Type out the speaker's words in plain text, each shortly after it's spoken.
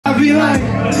be like,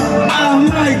 I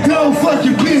might go fuck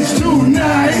your bitch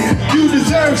tonight. You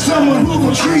deserve someone who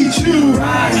will treat you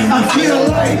right. I feel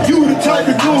like you the type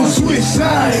to go and switch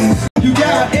sides. You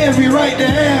got every right to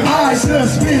have high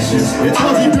suspicions. They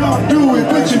talk you don't do it,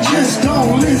 but you just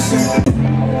don't listen.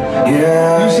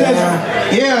 Yeah, you said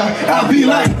I'll be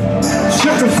like,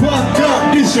 shut the fuck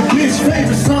up, this your bitch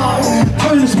favorite song.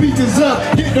 Turn the speakers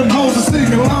up, get them hoes to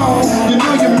sing along. You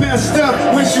know you messed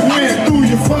up when she went through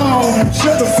your phone.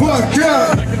 Shut the fuck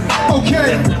up.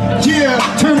 Okay, yeah,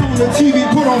 turn on the TV,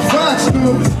 put on Fox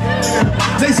News.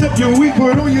 Lace up your weed,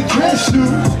 put on your dress shoes.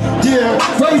 Yeah,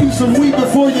 throw you some weed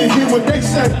before you hear what they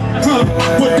say.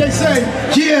 What they say,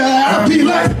 yeah, I'll be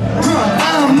like,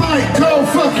 I might go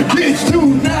fuck a bitch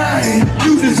tonight.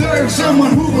 You deserve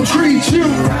someone who will treat you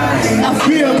right. I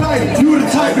feel like you the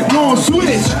type to go and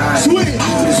switch,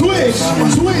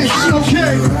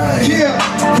 okay, yeah,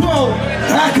 whoa,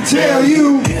 I can tell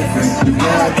you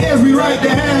got every right to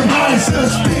have high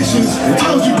suspicions.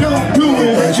 Told you don't do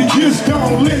it, but you just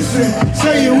don't listen.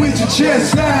 Say it with your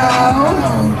chest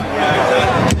out.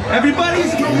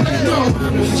 Everybody's gonna make no,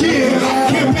 yeah,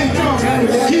 can't make no,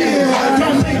 yeah,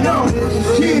 don't make no,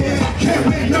 yeah, can't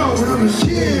make no,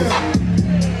 yeah.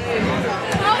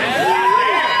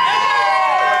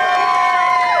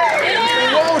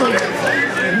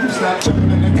 Stop,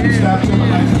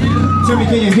 tell me,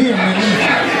 can you hear me?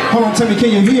 Hold on, tell me, can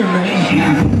you hear me?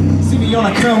 See me on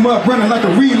a come up, running like a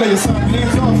relay or something.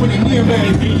 Hands off when they near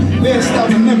me. Let's stop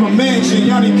the never mansion.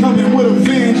 Y'all ain't coming with a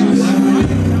vengeance.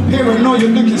 Paranoia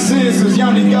looking senses.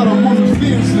 Y'all ain't got them on the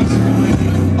fences.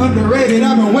 Underrated,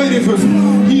 I've been waiting for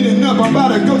heating up. I'm about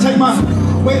to go take my...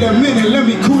 Wait a minute, let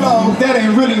me cool off. That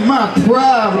ain't really my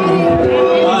problem.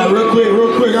 Alright, real quick.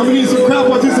 I'm gonna need some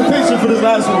crowd participation for this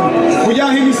last one. When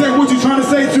y'all hear me say what you trying to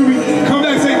say to me, come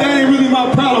back and say that ain't really my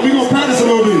problem. We gonna practice a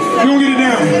little bit. We gonna get it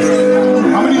down.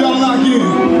 I'm gonna need y'all to lock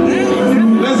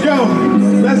in. Let's go.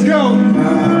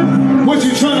 What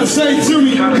you trying to say to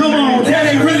me? Come on, that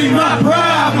ain't really my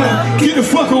problem. Get the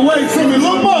fuck away from me,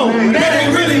 little more. That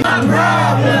ain't really my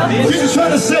problem. What you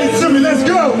trying to say to me? Let's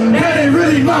go. That ain't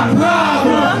really my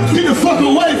problem. Get the fuck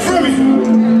away from me.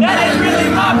 That ain't really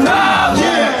my problem.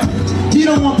 Yeah. He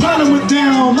don't want problem with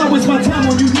down. I waste my time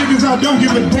on you niggas, I don't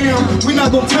give a damn. We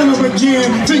not gonna tell them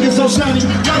again. Fingers so shiny,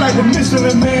 y'all like the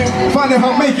Michelin man. Finding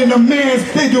how making amends.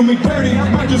 They do me dirty, I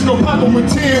might just go pop them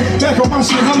with 10. Back on my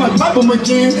shit, I might pop them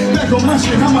again. Back on my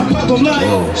shit, I might pop them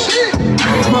like shit.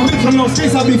 My mental no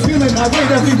space, I be feeling I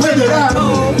rate everywhere that I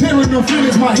go. Tearing no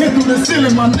feelings, my head through the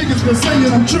ceiling. My niggas been saying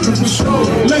I'm tripping for sure.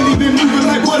 Lately been moving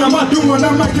like what am I doing?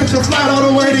 I might catch a flight all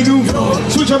the way to New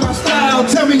York. Switch up my style,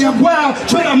 tell me I'm wild.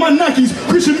 Trade out my Nikes,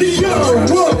 Christian Dior.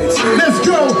 Whoa, let's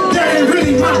go. That ain't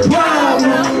really my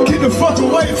problem. Get the fuck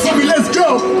away from me, let's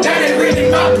go. That ain't really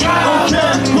my problem.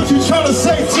 Okay, what you trying to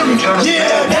say to me?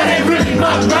 Yeah, that ain't really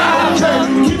my problem.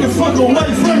 Okay, get the fuck away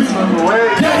from me.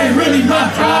 That ain't really my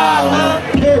problem.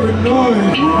 Paranoid,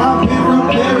 I've been real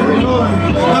paranoid.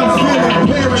 I'm feeling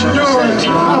paranoid.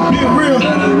 I've been real.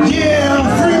 Yeah,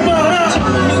 free my out.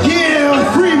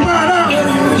 Yeah, free my out.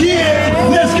 Yeah,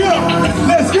 let's go.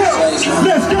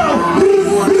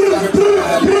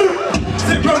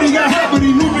 Brody got hot, but he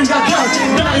moving, got couch.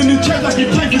 Not in the chest like he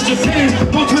played for Japan.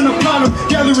 Don't turn the problem,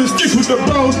 gathering sticks with the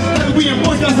bros. As we in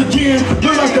boys guys again.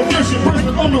 Look like the first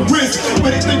bracelet on the wrist.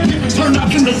 Where they think people turn out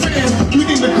in the fans. We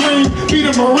in the green, be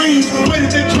the Marines. Where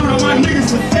did they turn on my niggas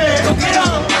to fans?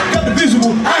 Got the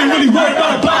visual, I ain't really worried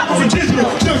about a block or a digital.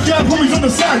 Junkyard homies on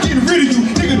the side, getting rid of you.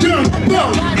 Nigga done,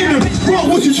 no, in the road,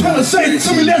 what you trying to say to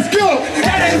me? Let's go.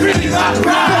 That ain't really my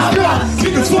problem. Let's go,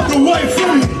 get the fuck away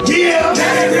from me. Yeah,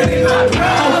 that ain't really my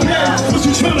problem. Okay, what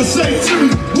you trying to say to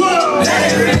me? Whoa, that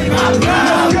ain't really my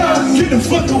problem. Let's go, get the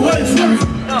fuck away from me.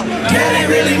 That ain't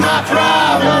really my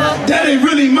problem. That ain't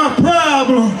really my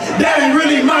problem. That ain't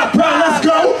really my problem. Let's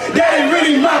go.